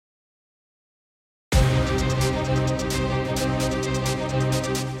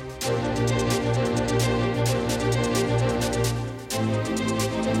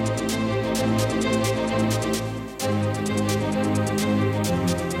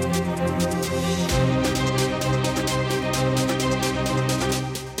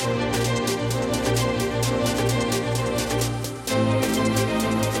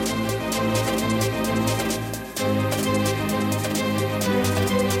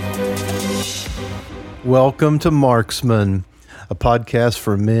Welcome to Marksman, a podcast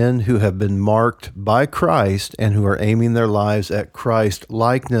for men who have been marked by Christ and who are aiming their lives at Christ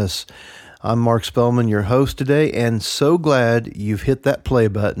likeness. I'm Mark Spellman, your host today, and so glad you've hit that play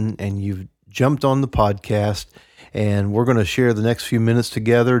button and you've jumped on the podcast. And we're going to share the next few minutes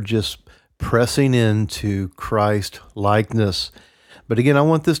together, just pressing into Christ likeness. But again, I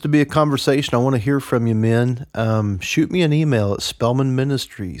want this to be a conversation. I want to hear from you, men. Shoot me an email at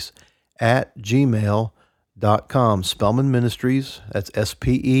spellmanministries@gmail.com. Spellman Ministries, that's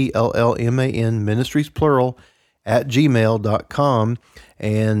Spellman, ministries plural, @gmail.com,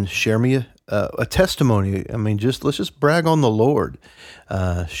 and share me a testimony. I mean, let's just brag on the Lord.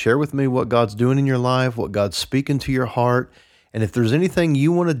 Share with me what God's doing in your life, what God's speaking to your heart. And if there's anything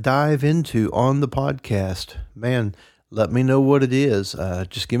you want to dive into on the podcast, man, let me know what it is.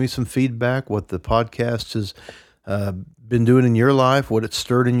 Just give me some feedback, what the podcast has been doing in your life, what it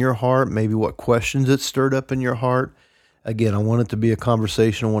stirred in your heart, maybe what questions it stirred up in your heart. Again, I want it to be a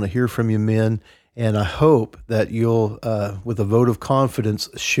conversation. I want to hear from you, men. And I hope that you'll, with a vote of confidence,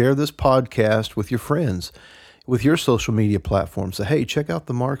 share this podcast with your friends, with your social media platforms. Say, hey, check out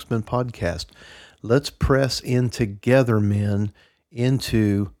the Marksman podcast. Let's press in together, men,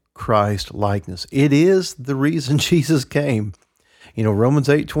 into Christ likeness. It is the reason Jesus came. You know, Romans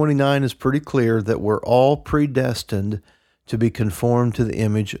 8:29 is pretty clear that we're all predestined to be conformed to the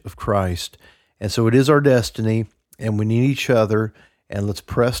image of Christ. And so it is our destiny, and we need each other, and let's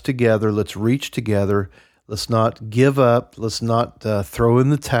press together, let's reach together, let's not give up, let's not throw in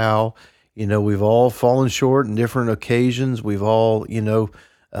the towel. You know, we've all fallen short in different occasions. We've all,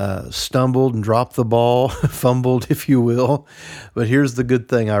 stumbled and dropped the ball, fumbled, if you will. But here's the good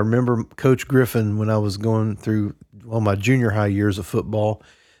thing. I remember Coach Griffin when I was going through, my junior high years of football,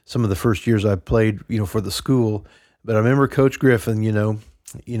 some of the first years I played, for the school. But I remember Coach Griffin,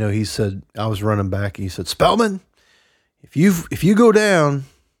 he said, I was running back. He said, Spellman, if you go down,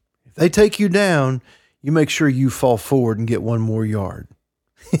 if they take you down, you make sure you fall forward and get one more yard.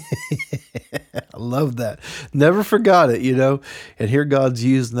 I love that. Never forgot it, and here God's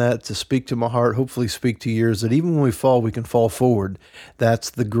using that to speak to my heart, hopefully speak to yours, that even when we fall, we can fall forward.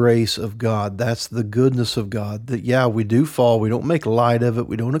 That's the grace of God. That's the goodness of God, that, we do fall. We don't make light of it.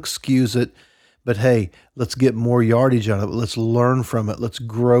 We don't excuse it. But hey, let's get more yardage out of it. Let's learn from it. Let's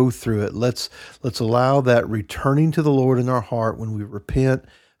grow through it. Let's allow that returning to the Lord in our heart when we repent.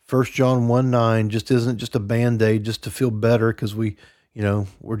 1 John 1:9 just isn't just a Band-Aid just to feel better because we're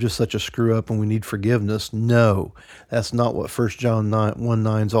just such a screw up and we need forgiveness. No, that's not what 1 John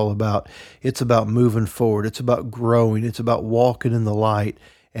 1:9 is all about. It's about moving forward. It's about growing. It's about walking in the light.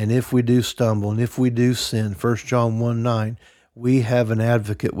 And if we do stumble and if we do sin, 1 John 1:9, we have an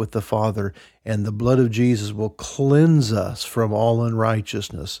advocate with the Father, and the blood of Jesus will cleanse us from all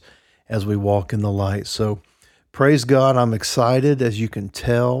unrighteousness as we walk in the light. So praise God. I'm excited, as you can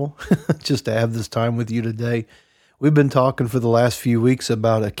tell, just to have this time with you today. We've been talking for the last few weeks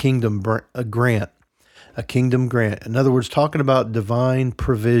about a kingdom grant. In other words, talking about divine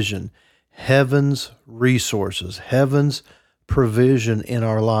provision, heaven's resources, heaven's provision in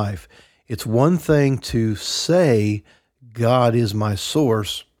our life. It's one thing to say, God is my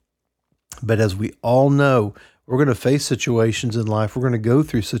source, but as we all know, we're going to face situations in life. We're going to go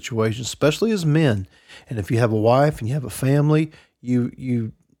through situations, especially as men. And if you have a wife and you have a family,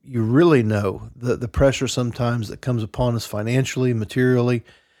 you really know the pressure sometimes that comes upon us financially, materially,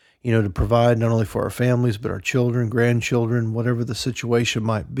 to provide not only for our families, but our children, grandchildren, whatever the situation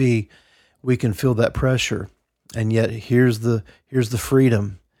might be. We can feel that pressure. And yet here's the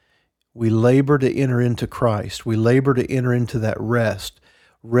freedom. We labor to enter into Christ. We labor to enter into that rest.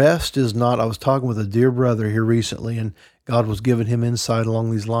 Rest is not, I was talking with a dear brother here recently, and God was giving him insight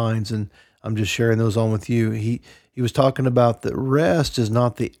along these lines, and I'm just sharing those on with you. He was talking about that rest is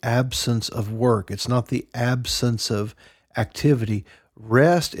not the absence of work. It's not the absence of activity.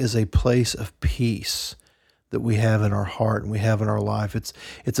 Rest is a place of peace that we have in our heart and we have in our life. It's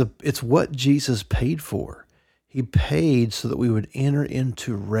what Jesus paid for. He paid so that we would enter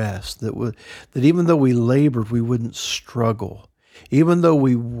into rest, that even though we labored, we wouldn't struggle. Even though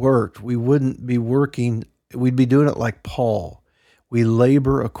we worked, we wouldn't be working, we'd be doing it like Paul. We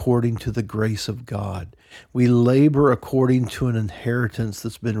labor according to the grace of God. We labor according to an inheritance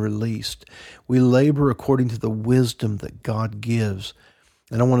that's been released. We labor according to the wisdom that God gives.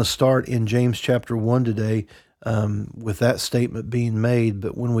 And I want to start in James chapter 1 today with that statement being made.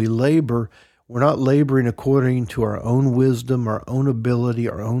 But when we labor, we're not laboring according to our own wisdom, our own ability,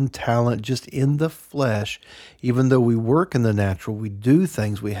 our own talent, just in the flesh. Even though we work in the natural, we do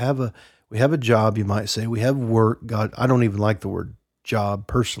things. We have a job, you might say. We have work. God, I don't even like the word job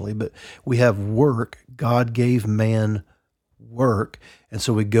personally, but we have work. God gave man work. And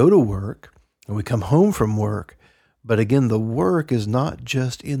so we go to work and we come home from work. But again, the work is not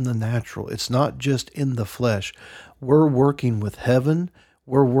just in the natural. It's not just in the flesh. We're working with heaven.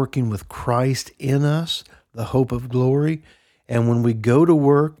 We're working with Christ in us, the hope of glory. And when we go to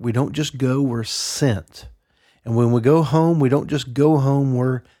work, we don't just go, we're sent. And when we go home, we don't just go home,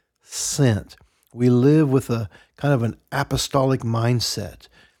 we're sent. We live with a kind of an apostolic mindset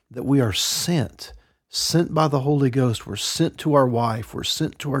that we are sent by the Holy Ghost. We're sent to our wife. We're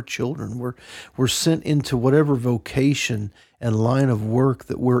sent to our children. We're sent into whatever vocation and line of work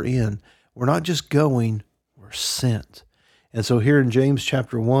that we're in. We're not just going, we're sent. And so here in James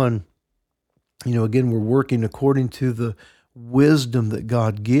chapter 1, again, we're working according to the wisdom that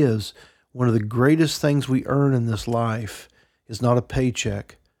God gives. One of the greatest things we earn in this life is not a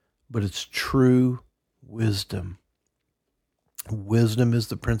paycheck, but it's true wisdom. Wisdom is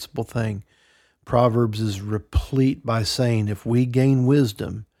the principal thing. Proverbs is replete by saying, if we gain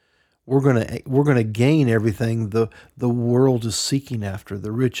wisdom, we're gonna gain everything the world is seeking after: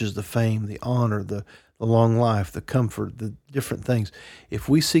 the riches, the fame, the honor, the long life, the comfort, the different things. If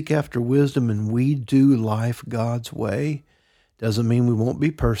we seek after wisdom and we do life God's way, doesn't mean we won't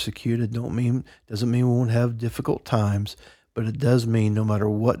be persecuted. Doesn't mean we won't have difficult times, but it does mean no matter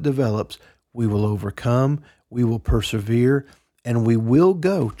what develops, we will overcome, we will persevere, and we will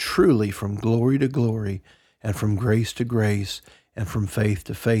go truly from glory to glory and from grace to grace and from faith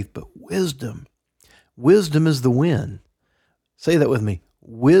to faith. But wisdom is the win. Say that with me.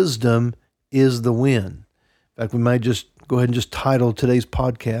 Wisdom is the win. In fact, we might just go ahead and just title today's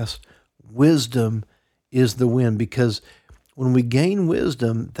podcast, Wisdom is the Win, because when we gain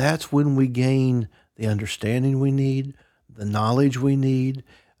wisdom, that's when we gain the understanding we need, the knowledge we need.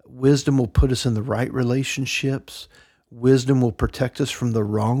 Wisdom will put us in the right relationships. Wisdom will protect us from the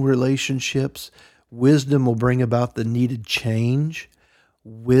wrong relationships. Wisdom will bring about the needed change.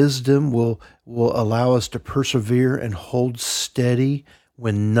 Wisdom will allow us to persevere and hold steady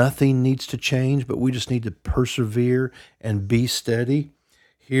when nothing needs to change, but we just need to persevere and be steady.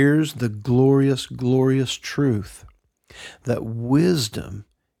 Here's the glorious, glorious truth that wisdom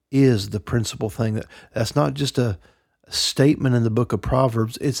is the principal thing. That's not just a statement in the book of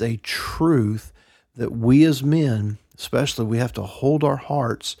Proverbs. It's a truth that we as men, especially, we have to hold our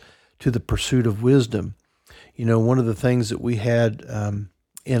hearts to the pursuit of wisdom. One of the things that we had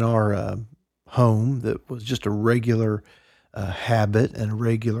in our home that was just a regular habit and a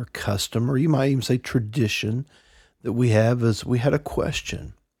regular custom, or you might even say tradition, that we have is we had a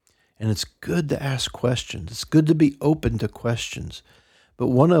question. And it's good to ask questions. It's good to be open to questions. But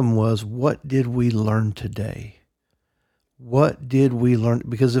one of them was, what did we learn today? What did we learn?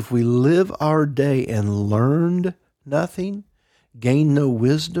 Because if we live our day and learned nothing, gained no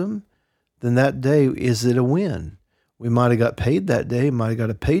wisdom, then that day, is it a win? We might have got paid that day, might have got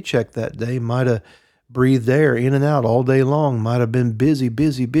a paycheck that day, might have breathed air in and out all day long, might have been busy.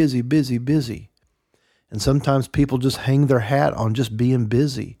 And sometimes people just hang their hat on just being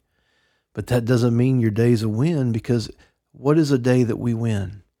busy. But that doesn't mean your day's a win, because what is a day that we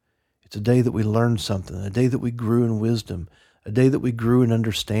win? It's a day that we learned something, a day that we grew in wisdom, a day that we grew in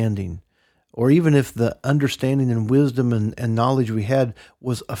understanding. Or even if the understanding and wisdom and knowledge we had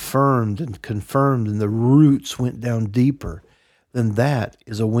was affirmed and confirmed and the roots went down deeper, then that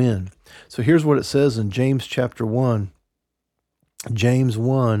is a win. So here's what it says in James chapter 1. James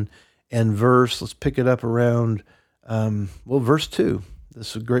 1 and let's pick it up around, verse 2.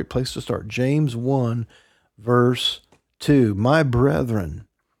 This is a great place to start. James 1, verse 2. My brethren,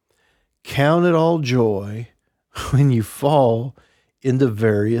 count it all joy when you fall into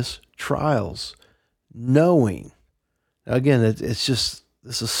various trials, knowing. Now again, it's just,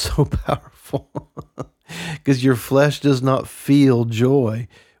 this is so powerful because your flesh does not feel joy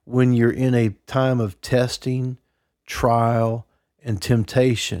when you're in a time of testing, trial, and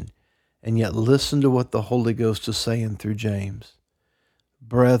temptation. And yet listen to what the Holy Ghost is saying through James.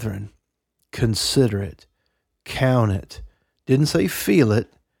 Brethren, consider it, count it. Didn't say feel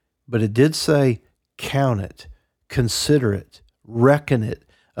it, but it did say count it, consider it, reckon it.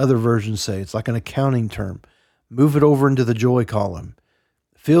 Other versions say it's like an accounting term. Move it over into the joy column.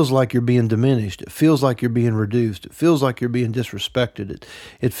 It feels like you're being diminished. It feels like you're being reduced. It feels like you're being disrespected.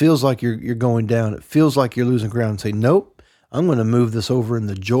 It feels like you're going down. It feels like you're losing ground. Say, nope, I'm going to move this over in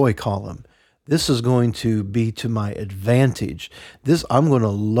the joy column. This is going to be to my advantage. I'm going to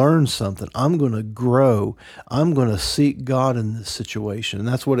learn something. I'm going to grow. I'm going to seek God in this situation. And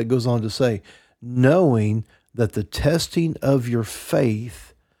that's what it goes on to say, knowing that the testing of your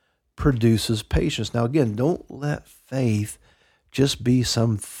faith produces patience. Now, again, don't let faith just be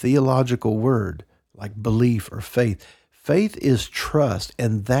some theological word like belief or faith. Faith is trust,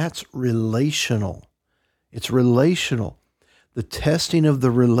 and that's relational. It's relational. The testing of the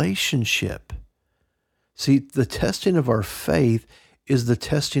relationship. See, the testing of our faith is the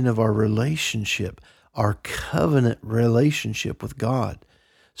testing of our relationship, our covenant relationship with God.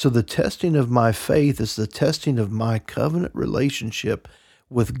 So the testing of my faith is the testing of my covenant relationship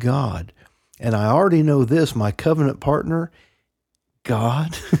with God. And I already know this, my covenant partner,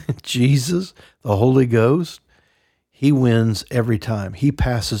 God, Jesus, the Holy Ghost, he wins every time. He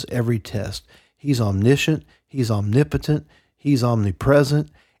passes every test. He's omniscient. He's omnipotent. He's omnipresent.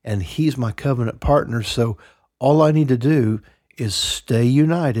 And he's my covenant partner. So all I need to do is stay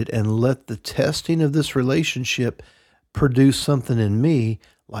united and let the testing of this relationship produce something in me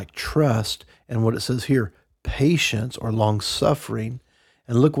like trust and what it says here, patience or long suffering.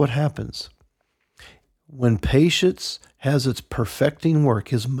 And look what happens. When patience has its perfecting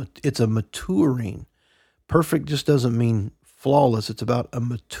work, it's a maturing. Perfect just doesn't mean flawless. It's about a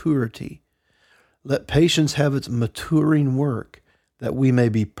maturity. Let patience have its maturing work, that we may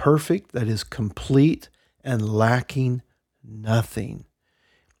be perfect, that is complete and lacking nothing.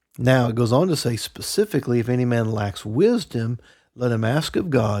 Now, it goes on to say specifically, if any man lacks wisdom, let him ask of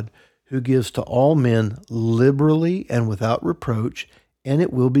God, who gives to all men liberally and without reproach, and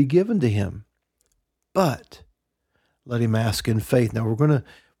it will be given to him. But let him ask in faith. Now, we're going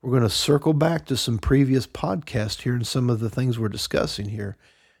to circle back to some previous podcasts here and some of the things we're discussing here.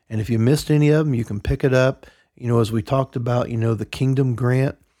 And if you missed any of them, you can pick it up. As we talked about, the kingdom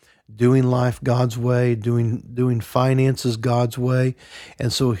grant, doing life God's way, doing finances God's way.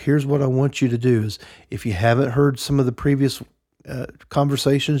 And so here's what I want you to do is, if you haven't heard some of the previous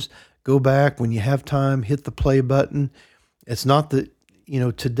conversations, go back when you have time, hit the play button. It's not that,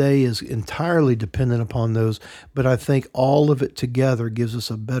 today is entirely dependent upon those, but I think all of it together gives us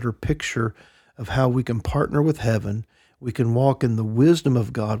a better picture of how we can partner with heaven. We can walk in the wisdom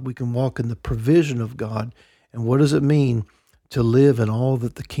of God. We can walk in the provision of God. And what does it mean to live in all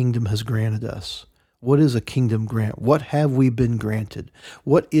that the kingdom has granted us? What is a kingdom grant? What have we been granted?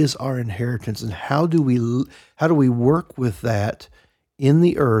 What is our inheritance? And how do we work with that in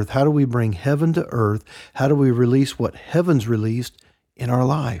the earth? How do we bring heaven to earth? How do we release what heaven's released in our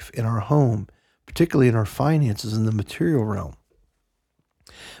life, in our home, particularly in our finances, in the material realm?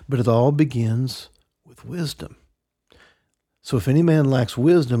 But it all begins with wisdom. So if any man lacks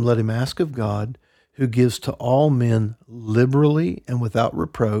wisdom, let him ask of God, who gives to all men liberally and without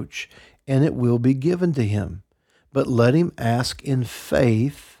reproach, and it will be given to him. But let him ask in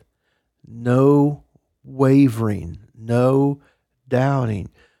faith, no wavering, no doubting.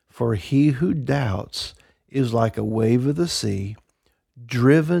 For he who doubts is like a wave of the sea,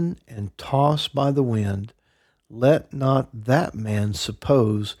 driven and tossed by the wind. Let not that man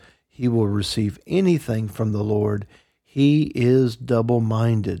suppose he will receive anything from the Lord. He is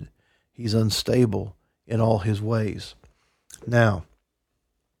double-minded. He's unstable in all his ways. Now,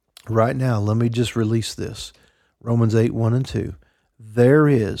 right now, let me just release this. Romans 8, 1 and 2. There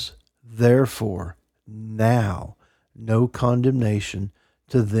is, therefore, now no condemnation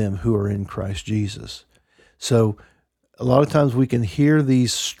to them who are in Christ Jesus. So a lot of times we can hear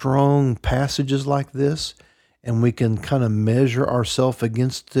these strong passages like this, and we can kind of measure ourselves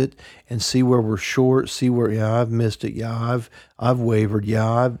against it and see where we're short, see where, I've missed it. I've wavered.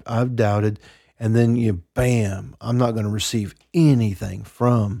 I've doubted. And then bam, I'm not going to receive anything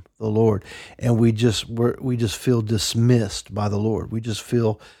from the Lord. And we just feel dismissed by the Lord. We just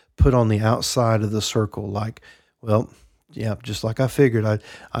feel put on the outside of the circle, like, well, yeah, just like I figured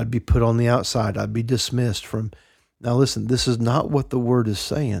I'd be put on the outside. I'd be dismissed from. Now listen, this is not what the word is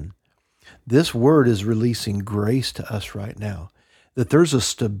saying. This word is releasing grace to us right now, that there's a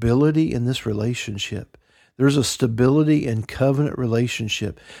stability in this relationship. There's a stability in covenant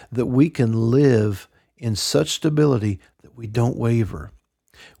relationship, that we can live in such stability that we don't waver.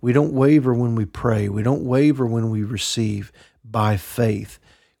 We don't waver when we pray. We don't waver when we receive by faith.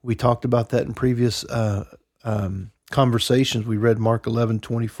 We talked about that in previous conversations. We read Mark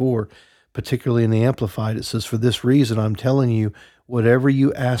 11:24, particularly in the Amplified. It says, "For this reason, I'm telling you, whatever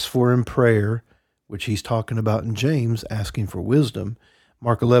you ask for in prayer," which he's talking about in James, asking for wisdom.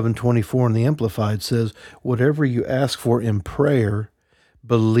 Mark 11:24 in the Amplified says, "Whatever you ask for in prayer,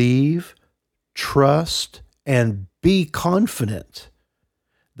 believe, trust, and be confident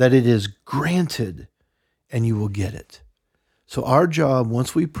that it is granted, and you will get it." So our job,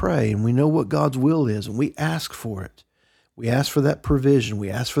 once we pray and we know what God's will is, and we ask for it, we ask for that provision, we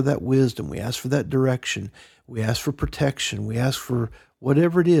ask for that wisdom, we ask for that direction, we ask for protection, we ask for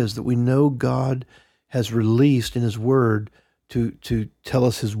whatever it is that we know God has released in His Word to tell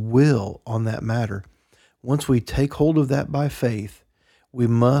us his will on that matter. Once we take hold of that by faith, we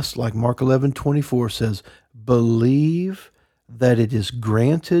must, like Mark 11:24 says, believe that it is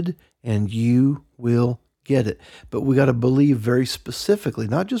granted and you will get it. But we got to believe very specifically,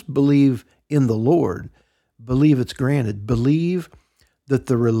 not just believe in the Lord, believe it's granted. Believe that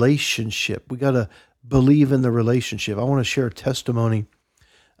the relationship, we got to believe in the relationship. I want to share a testimony.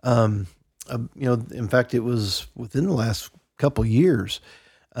 In fact, it was within the last couple years.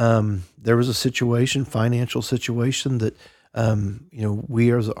 There was a situation, financial situation that,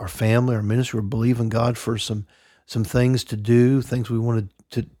 we as our family, our ministry, were believing God for some things to do, things we wanted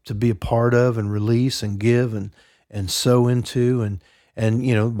to be a part of and release and give and sow into. And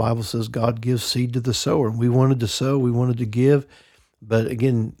the Bible says God gives seed to the sower. And we wanted to sow, we wanted to give. But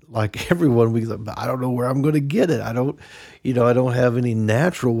again, like everyone, I don't know where I'm going to get it. I don't have any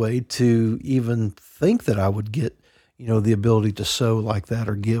natural way to even think that I would get, the ability to sow like that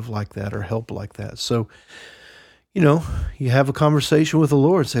or give like that or help like that. So, you have a conversation with the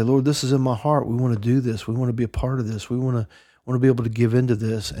Lord, say, Lord, this is in my heart. We want to do this. We want to be a part of this. We want to be able to give into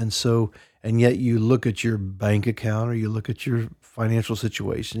this. And yet you look at your bank account or you look at your financial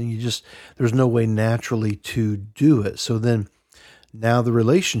situation and there's no way naturally to do it. So then now the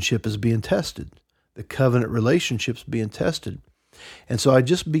relationship is being tested. The covenant relationship's being tested. And so I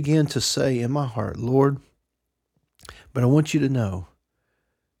just began to say in my heart, Lord, but I want you to know,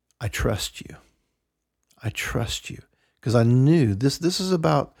 I trust you. I trust you, because I knew this is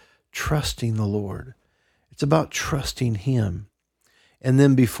about trusting the Lord. It's about trusting him. And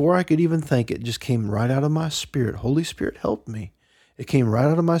then before I could even think, it just came right out of my spirit. Holy Spirit, help me. It came right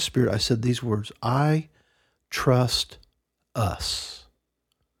out of my spirit. I said these words, I trust us.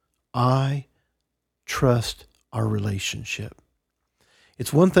 I trust our relationship.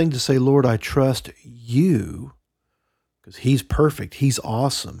 It's one thing to say, Lord, I trust you, because he's perfect. He's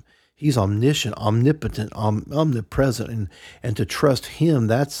awesome. He's omniscient, omnipotent, omnipresent, and to trust him,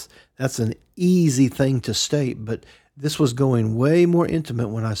 that's an easy thing to state. But this was going way more intimate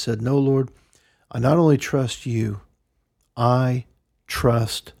when I said, no, Lord, I not only trust you, I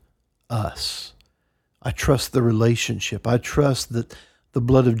trust us. I trust the relationship. I trust that the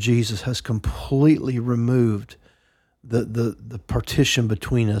blood of Jesus has completely removed the partition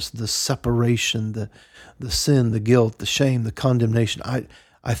between us, the separation, the sin, the guilt, the shame, the condemnation.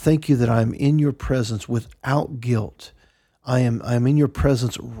 I thank you that I'm in your presence without guilt. I'm in your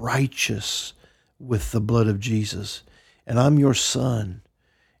presence righteous with the blood of Jesus. And I'm your son.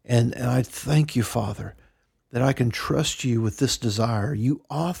 And I thank you, Father, that I can trust you with this desire. You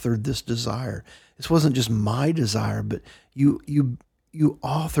authored this desire. This wasn't just my desire, but you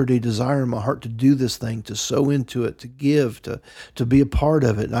authored a desire in my heart to do this thing, to sow into it, to give, to be a part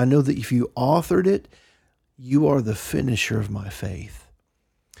of it. And I know that if you authored it, you are the finisher of my faith.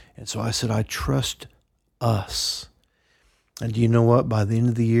 And so I said, I trust us. And do you know what? By the end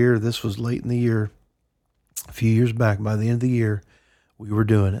of the year, this was late in the year, a few years back, by the end of the year, we were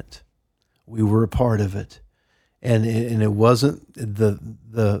doing it. We were a part of it. And it wasn't,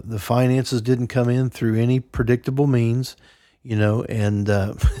 the finances didn't come in through any predictable means, and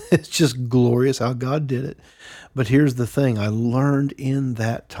it's just glorious how God did it. But here's the thing. I learned in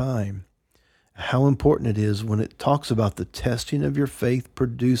that time how important it is when it talks about the testing of your faith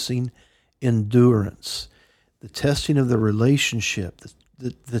producing endurance, the testing of the relationship,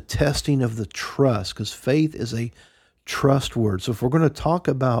 the testing of the trust, because faith is a trust word. So if we're going to talk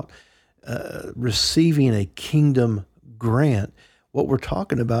about receiving a kingdom grant, what we're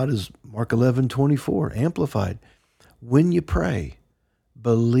talking about is Mark 11:24, amplified. When you pray,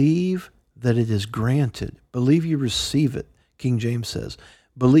 believe that it is granted. Believe you receive it, King James says.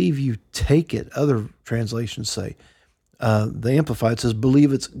 Believe you take it. Other translations say, the Amplified says,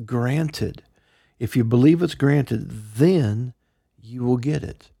 believe it's granted. If you believe it's granted, then you will get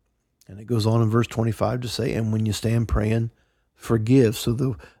it. And it goes on in verse 25 to say, and when you stand praying, forgive. So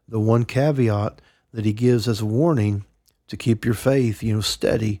the one caveat that he gives as a warning to keep your faith,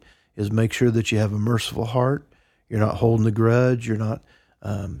 steady, is make sure that you have a merciful heart. You're not holding a grudge. You're not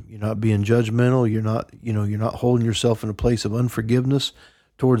being judgmental. You're not holding yourself in a place of unforgiveness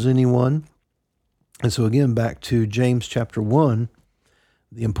towards anyone. And so again, back to James chapter 1,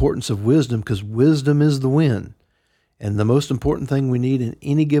 the importance of wisdom, because wisdom is the win. And the most important thing we need in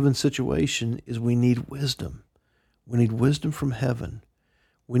any given situation is we need wisdom. We need wisdom from heaven.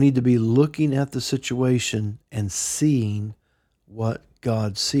 We need to be looking at the situation and seeing what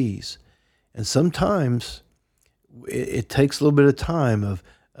God sees. And sometimes it takes a little bit of time of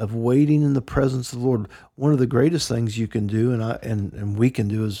waiting in the presence of the Lord. One of the greatest things you can do, and we can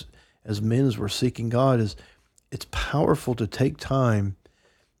do as men as we're seeking God, is it's powerful to take time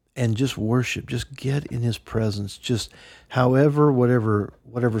and just worship, just get in his presence, just however,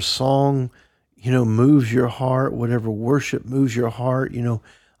 whatever song, moves your heart, whatever worship moves your heart.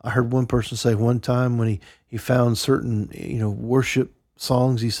 I heard one person say one time when he found certain, worship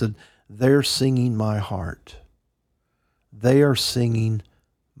songs, he said, they're singing my heart. They are singing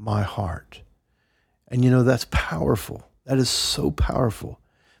my heart. And that's powerful. That is so powerful.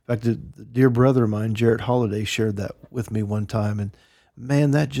 In fact, the dear brother of mine, Jarrett Holiday, shared that with me one time. And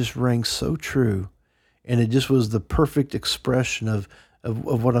man, that just rang so true. And it just was the perfect expression of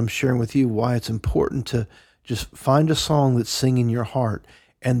what I'm sharing with you, why it's important to just find a song that's singing your heart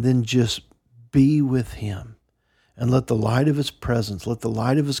and then just be with him and let the light of his presence, let the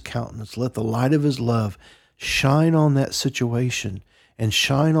light of his countenance, let the light of his love shine on that situation and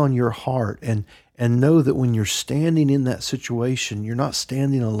shine on your heart, and know that when you're standing in that situation, you're not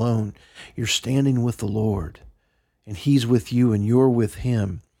standing alone. You're standing with the Lord, and he's with you and you're with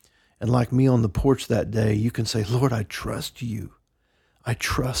him. And like me on the porch that day, you can say, Lord, I trust you. I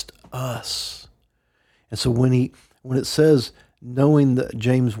trust us. And so when it says, knowing that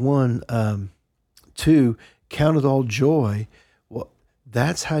James 1:2, count it all joy, well,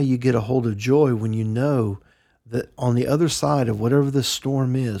 that's how you get a hold of joy, when you know that on the other side of whatever this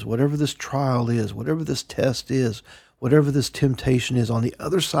storm is, whatever this trial is, whatever this test is, whatever this temptation is, on the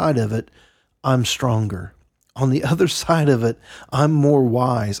other side of it, I'm stronger. On the other side of it, I'm more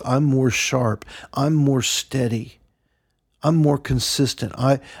wise, I'm more sharp, I'm more steady, I'm more consistent.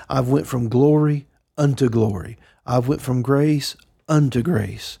 I've went from glory unto glory. I've went from grace unto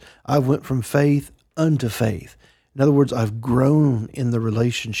grace. I've went from faith unto faith. In other words, I've grown in the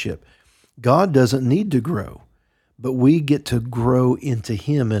relationship. God doesn't need to grow, but we get to grow into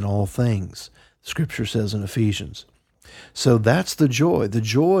him in all things, Scripture says in Ephesians. So that's the joy. The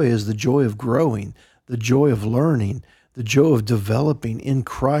joy is the joy of growing, the joy of learning, the joy of developing in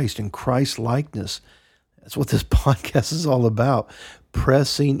Christ and Christ likeness. That's what this podcast is all about,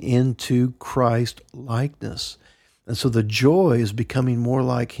 pressing into Christ likeness. And so the joy is becoming more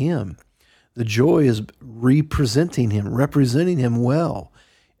like him. The joy is representing him well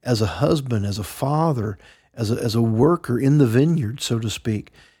as a husband, as a father, as a worker in the vineyard, so to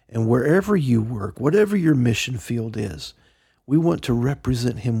speak. And wherever you work, whatever your mission field is, we want to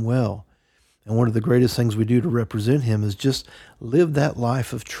represent him well. And one of the greatest things we do to represent him is just live that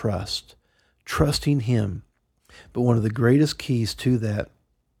life of trust, trusting him. But one of the greatest keys to that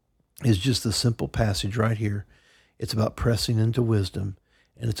is just the simple passage right here. It's about pressing into wisdom,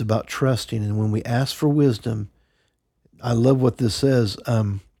 and it's about trusting. And when we ask for wisdom, I love what this says,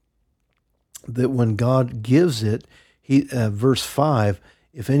 that when God gives it, verse 5,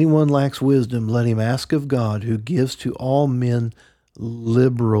 if anyone lacks wisdom, let him ask of God, who gives to all men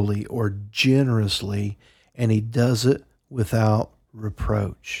liberally or generously, and he does it without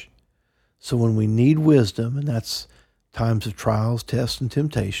reproach. So when we need wisdom, and that's times of trials, tests, and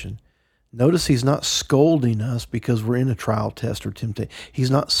temptation, notice he's not scolding us because we're in a trial, test, or temptation.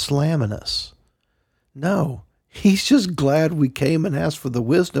 He's not slamming us. No, he's just glad we came and asked for the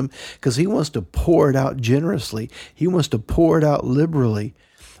wisdom, because he wants to pour it out generously. He wants to pour it out liberally.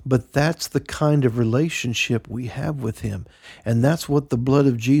 But that's the kind of relationship we have with him. And that's what the blood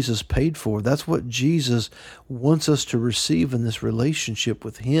of Jesus paid for. That's what Jesus wants us to receive in this relationship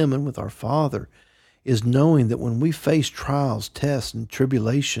with him and with our Father, is knowing that when we face trials, tests, and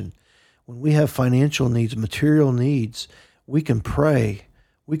tribulation, when we have financial needs, material needs, we can pray.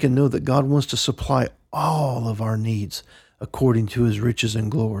 We can know that God wants to supply all of our needs according to his riches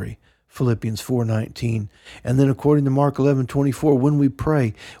and glory. Philippians 4:19. And then according to Mark 11:24, when we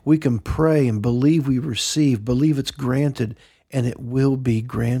pray, we can pray and believe we receive, believe it's granted, and it will be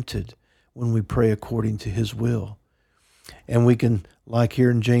granted when we pray according to his will. And we can, like here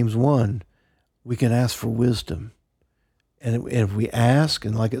in James 1, we can ask for wisdom. And if we ask,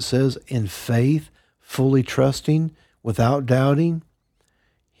 and like it says, in faith, fully trusting, without doubting,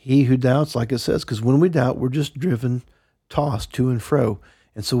 he who doubts, like it says, because when we doubt, we're just driven, tossed to and fro.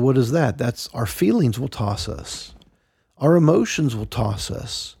 And so what is that? That's our feelings will toss us. Our emotions will toss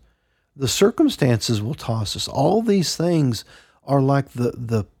us. The circumstances will toss us. All these things are like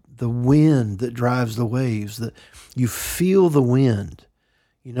the wind that drives the waves, that you feel the wind.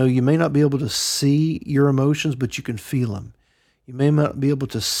 You may not be able to see your emotions, but you can feel them. You may not be able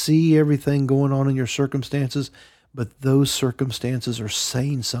to see everything going on in your circumstances, but those circumstances are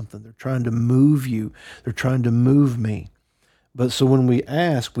saying something. They're trying to move you. They're trying to move me. But so when we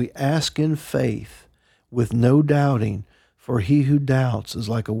ask in faith with no doubting, for he who doubts is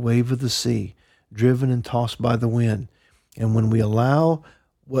like a wave of the sea, driven and tossed by the wind. And when we allow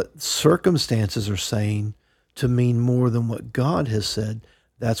what circumstances are saying to mean more than what God has said,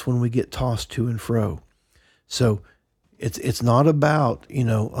 that's when we get tossed to and fro. So it's not about,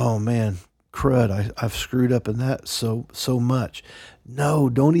 oh man, crud, I've screwed up in that so much. No,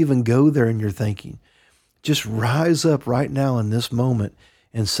 don't even go there in your thinking. Just rise up right now in this moment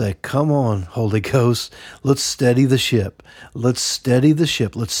and say, come on, Holy Ghost, let's steady the ship. Let's steady the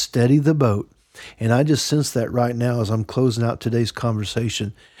ship. Let's steady the boat. And I just sense that right now as I'm closing out today's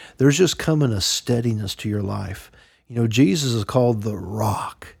conversation, there's just coming a steadiness to your life. Jesus is called the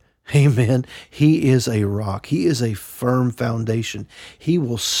rock. Amen. He is a rock. He is a firm foundation. He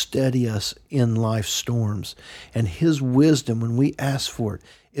will steady us in life's storms. And his wisdom, when we ask for it,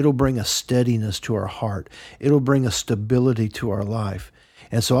 it'll bring a steadiness to our heart. It'll bring a stability to our life.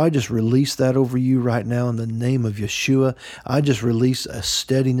 And so I just release that over you right now in the name of Yeshua. I just release a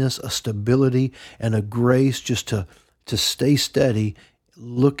steadiness, a stability, and a grace just to stay steady,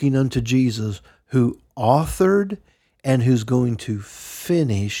 looking unto Jesus, who authored and who's going to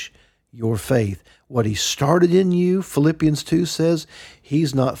finish your faith. What he started in you, Philippians 2 says,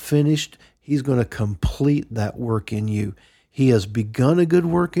 he's not finished. He's going to complete that work in you. He has begun a good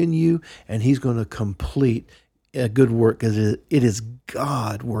work in you, and he's going to complete a good work, because it is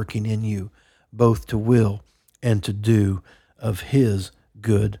God working in you, both to will and to do of his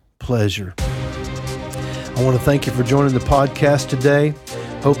good pleasure. I want to thank you for joining the podcast today.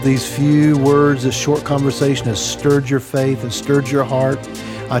 Hope these few words, this short conversation has stirred your faith and stirred your heart.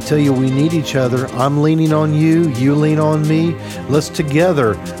 I tell you, we need each other. I'm leaning on you. You lean on me. Let's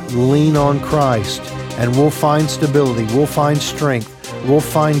together lean on Christ, and we'll find stability. We'll find strength. We'll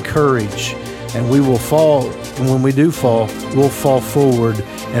find courage, and we will fall. And when we do fall, we'll fall forward,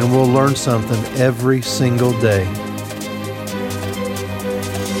 and we'll learn something every single day.